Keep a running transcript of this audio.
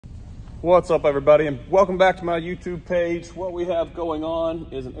What's up, everybody, and welcome back to my YouTube page. What we have going on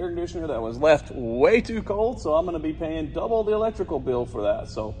is an air conditioner that was left way too cold, so I'm going to be paying double the electrical bill for that.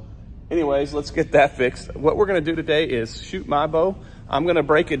 So anyways, let's get that fixed. What we're going to do today is shoot my bow. I'm going to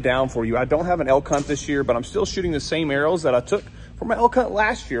break it down for you. I don't have an elk hunt this year, but I'm still shooting the same arrows that I took for my elk hunt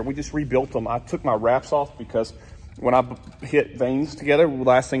last year. We just rebuilt them. I took my wraps off because when I hit vanes together, the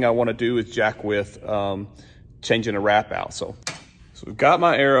last thing I want to do is jack with changing a wrap out. So we've got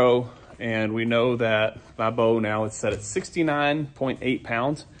my arrow, and we know that my bow now is set at 69.8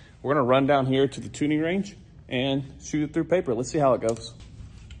 pounds. We're gonna run down here to the tuning range and shoot it through paper. Let's see how it goes.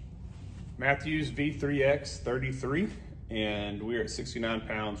 Mathews V3X33, and we're at 69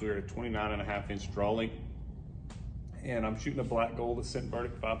 pounds. We're at 29.5-inch draw length. And I'm shooting a black gold ascent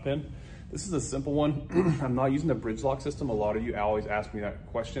verdict 5-pin. This is a simple one. I'm not using the bridge lock system. A lot of you always ask me that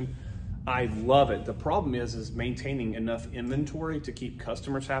question. I love it. The problem is maintaining enough inventory to keep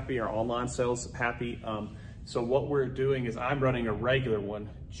customers happy, our online sales happy. So what we're doing is I'm running a regular one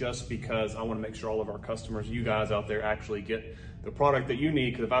just because I want to make sure all of our customers, you guys out there, actually get the product that you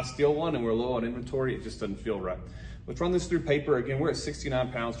need. Because if I steal one and we're low on inventory, it just doesn't feel right. Let's run this through paper. Again, we're at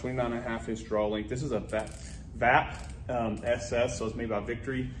 69 pounds, 29.5-inch draw length. This is a VAP SS, so it's made by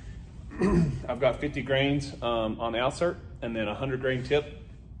Victory. I've got 50 grains on the outsert and then a 100 grain tip.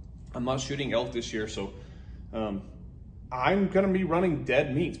 I'm not shooting elk this year, so I'm gonna be running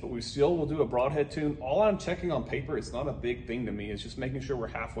dead meats, but we still will do a broadhead tune. All I'm checking on paper, it's not a big thing to me. It's just making sure we're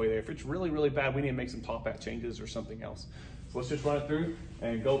halfway there. If it's really, really bad, we need to make some top hat changes or something else. So let's just run it through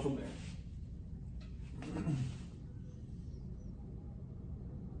and go from there.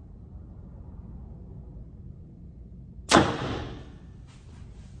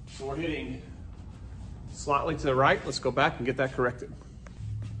 So we're hitting slightly to the right. Let's go back and get that corrected.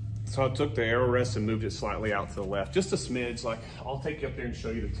 So I took the arrow rest and moved it slightly out to the left, just a smidge. Like, I'll take you up there and show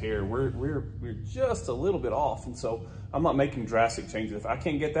you the tear. We're just a little bit off, and so I'm not making drastic changes. If I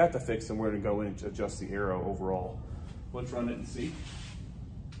can't get that to fix, then we're gonna go in and adjust the arrow overall. Let's run it and see.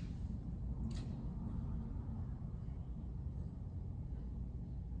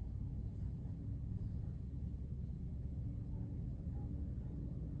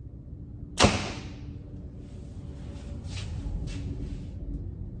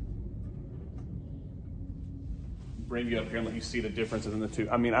 Bring you up here and let you see the differences in the two.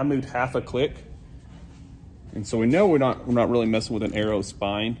 I mean, I moved half a click, and so we know we're not really messing with an arrow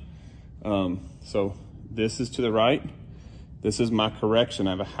spine. So this is to the right. This is my correction.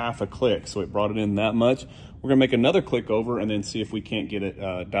 I have a half a click, so it brought it in that much. We're gonna make another click over and then see if we can't get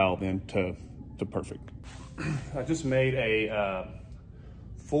it dialed in to perfect. I just made a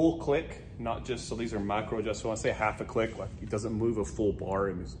full click, not just, so these are micro adjustments. So when I say half a click, like it doesn't move a full bar,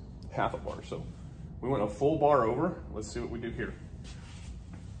 it moves half a bar. So we went a full bar over. Let's see what we do here.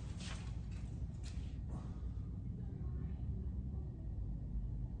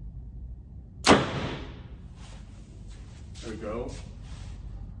 There we go.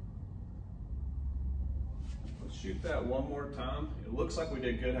 Let's shoot that one more time. It looks like we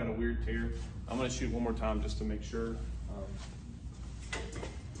did good, had a weird tear. I'm gonna shoot one more time just to make sure.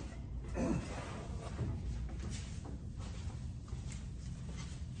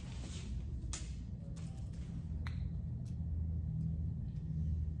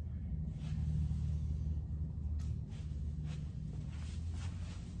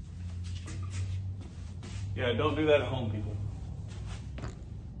 Yeah, don't do that at home, people.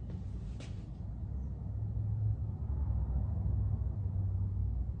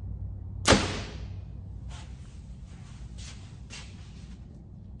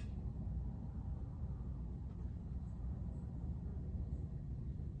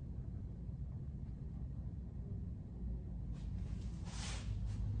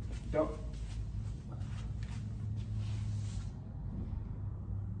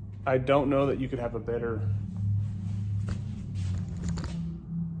 I don't know that you could have a better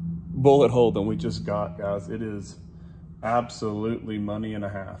bullet hole than we just got, guys. It is absolutely money and a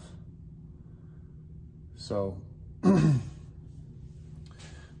half. So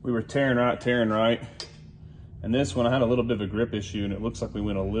we were tearing right. And this one, I had a little bit of a grip issue, and it looks like we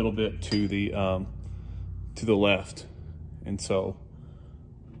went a little bit to the left. And so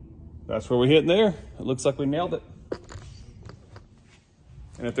that's where we're hitting there. It looks like we nailed it.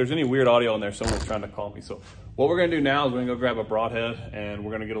 And if there's any weird audio in there, someone's trying to call me. So what we're gonna do now is we're gonna go grab a broadhead, and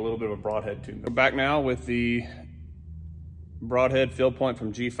we're gonna get a little bit of a broadhead tune. We're back now with the broadhead field point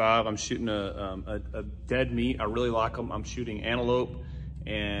from G5. I'm shooting a dead meat. I really like them. I'm shooting antelope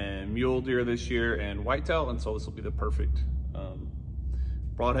and mule deer this year and whitetail, and so this will be the perfect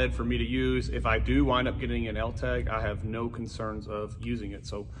broadhead for me to use. If I do wind up getting an L tag, I have no concerns of using it.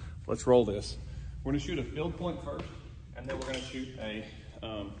 So let's roll this. We're gonna shoot a field point first, and then we're gonna shoot a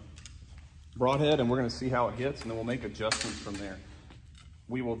broadhead, and we're gonna see how it hits, and then we'll make adjustments from there.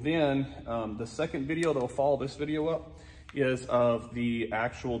 We will then, the second video that will follow this video up is of the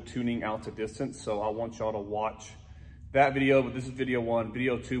actual tuning out to distance. So I want y'all to watch that video, but this is video 1.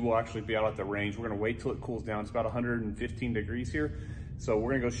 Video 2 will actually be out at the range. We're gonna wait till it cools down. It's about 115 degrees here. So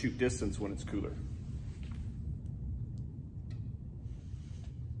we're gonna go shoot distance when it's cooler.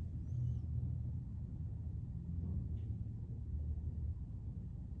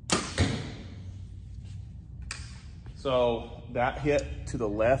 So that hit to the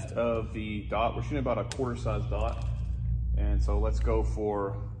left of the dot. We're shooting about a quarter size dot. And so let's go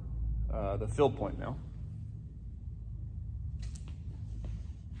for the field point now.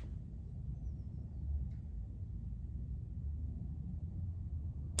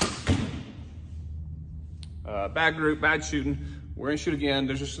 Bad group, bad shooting. We're gonna shoot again.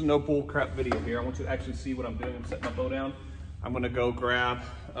 There's just a no bull crap video here. I want you to actually see what I'm doing. I'm setting my bow down. I'm gonna go grab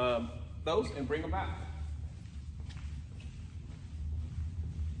those and bring them back.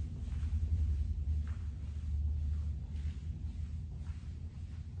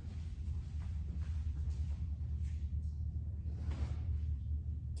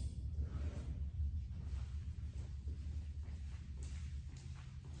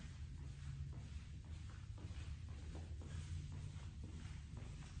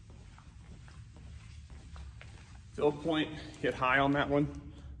 Field point hit high on that one.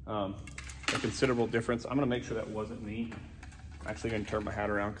 A considerable difference. I'm gonna make sure that wasn't me. I'm actually gonna turn my hat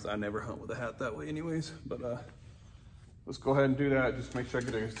around because I never hunt with a hat that way anyways. But let's go ahead and do that. Just make sure I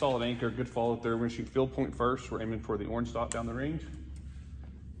get a solid anchor, good follow through. We're gonna shoot field point first. We're aiming for the orange dot down the range.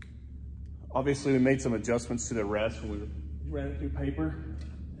 Obviously we made some adjustments to the rest when we ran it through paper.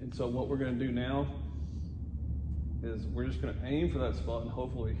 And so what we're gonna do now is we're just gonna aim for that spot and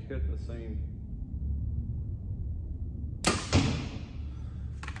hopefully hit the same.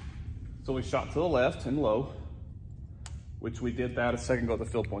 So we shot to the left and low, which we did that a second ago at the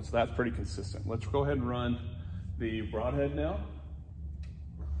field point. So that's pretty consistent. Let's go ahead and run the broadhead now.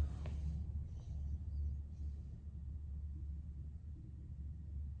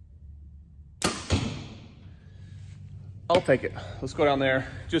 I'll take it. Let's go down there.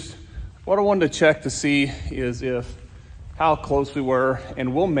 Just what I wanted to check to see is how close we were,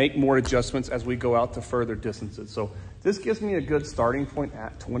 and we'll make more adjustments as we go out to further distances. So this gives me a good starting point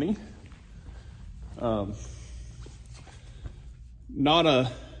at 20. Not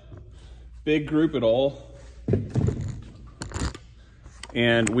a big group at all,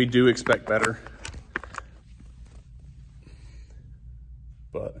 and we do expect better,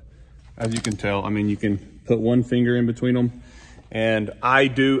 but as you can tell, I mean, you can put one finger in between them, and I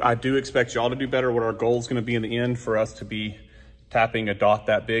do expect y'all to do better. What our goal is going to be in the end for us to be tapping a dot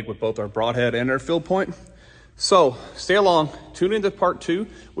that big with both our broadhead and our field point. So stay along, tune into part 2,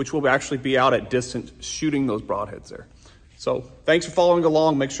 which will actually be out at distance shooting those broadheads there. So thanks for following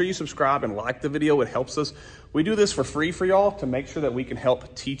along. Make sure you subscribe and like the video. It helps us. We do this for free for y'all to make sure that we can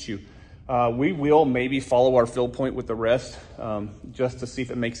help teach you. We will maybe follow our field point with the rest just to see if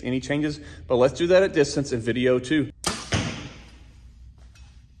it makes any changes, but let's do that at distance in video 2.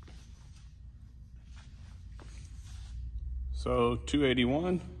 So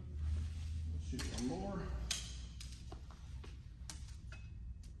 281. Shoot one more.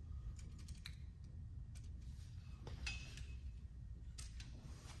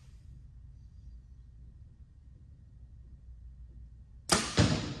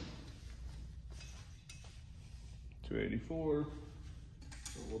 .284.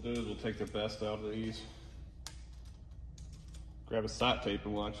 So what we'll do is we'll take the best out of these, grab a sight tape,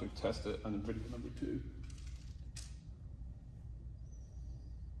 and we'll actually test it on video number 2.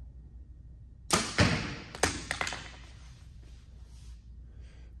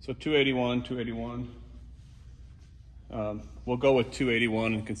 So 281, 281. We'll go with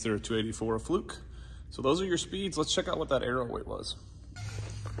 281 and consider 284 a fluke. So those are your speeds. Let's check out what that arrow weight was.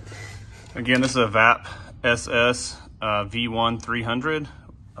 Again, this is a VAP SS V3X33.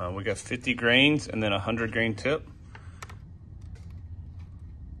 We got 50 grains and then a 100 grain tip.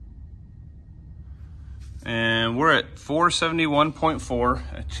 And we're at 471.4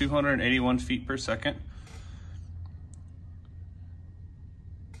 at 281 feet per second.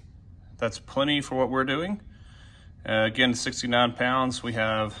 That's plenty for what we're doing. Again, 69 pounds. We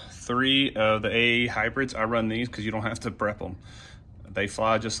have 3 of the AA hybrids. I run these because you don't have to prep them. They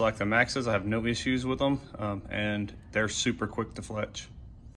fly just like the Maxes. I have no issues with them, and they're super quick to fletch.